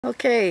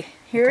Okay,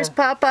 here's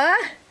Papa.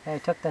 I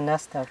took the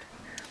nest out.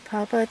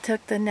 Papa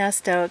took the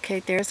nest out. Okay,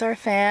 there's our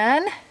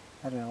fan.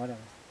 I don't know, whatever.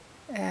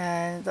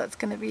 And that's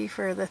going to be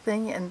for the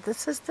thing. And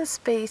this is the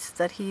space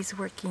that he's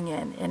working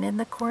in. And in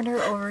the corner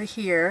over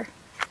here,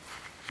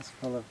 It's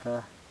full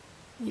of...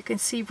 you can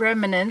see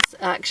remnants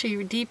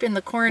actually deep in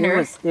the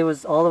corner. It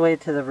was all the way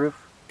to the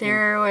roof.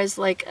 There was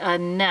like a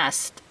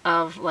nest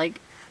of like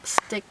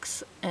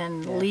sticks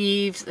and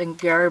leaves and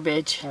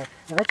garbage. I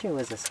bet you it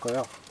was a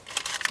squirrel.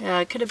 Yeah,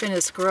 it could have been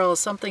a squirrel,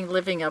 something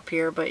living up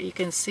here, but you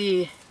can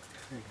see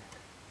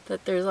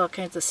that there's all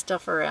kinds of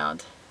stuff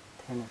around.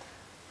 Tenant.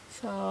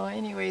 So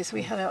anyways,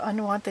 we had an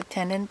unwanted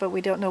tenant, but we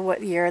don't know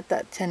what year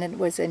that tenant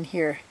was in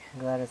here.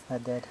 I'm glad it's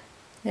not dead.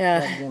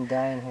 Yeah. Glad it didn't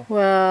die in here.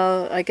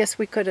 Well, I guess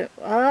we could have,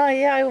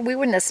 yeah, we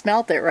wouldn't have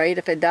smelt it, right,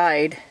 if it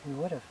died. We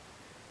would have.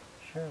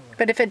 Sure would.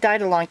 But if it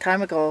died a long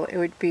time ago, it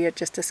would be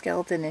just a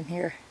skeleton in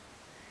here.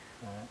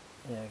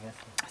 Yeah, I guess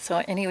so.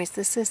 So anyways,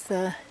 this is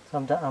the... So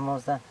I'm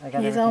almost done.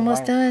 He's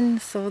almost done.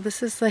 So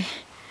this is like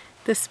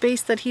the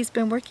space that he's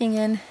been working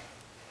in.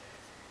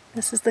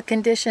 This is the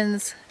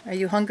conditions. Are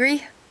you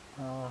hungry?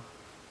 Not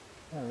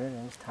really.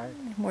 I'm just tired.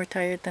 More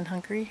tired than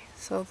hungry.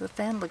 So the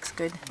fan looks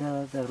good.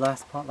 The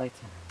last pot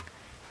lights.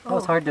 That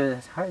was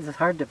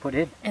hard to put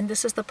in. And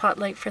this is the pot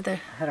light for the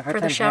I had a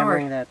hard time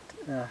hammering that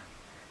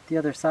the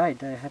other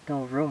side. I had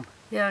no room.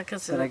 Yeah,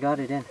 because I got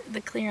it in.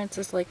 The clearance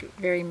is like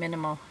very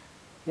minimal.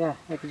 Yeah,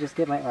 I could just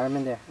get my arm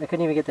in there. I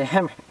couldn't even get the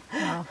hammer.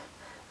 Wow.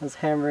 I was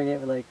hammering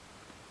it like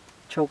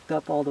choked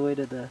up all the way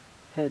to the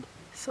head.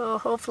 So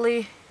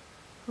hopefully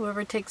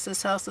whoever takes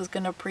this house is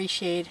going to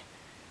appreciate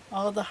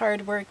all the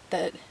hard work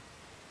that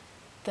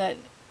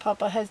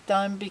Papa has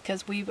done,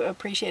 because we've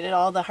appreciated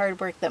all the hard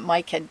work that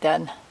Mike had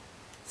done.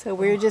 So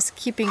we're just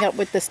keeping up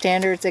with the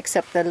standards,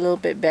 except a little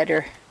bit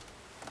better.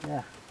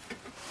 Yeah.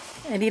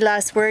 Any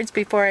last words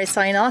before I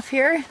sign off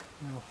here?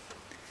 No.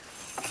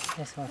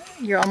 This one.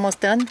 You're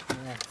almost done?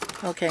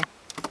 Yeah. Okay.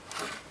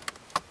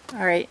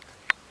 All right.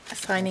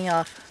 Signing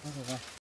off. Okay.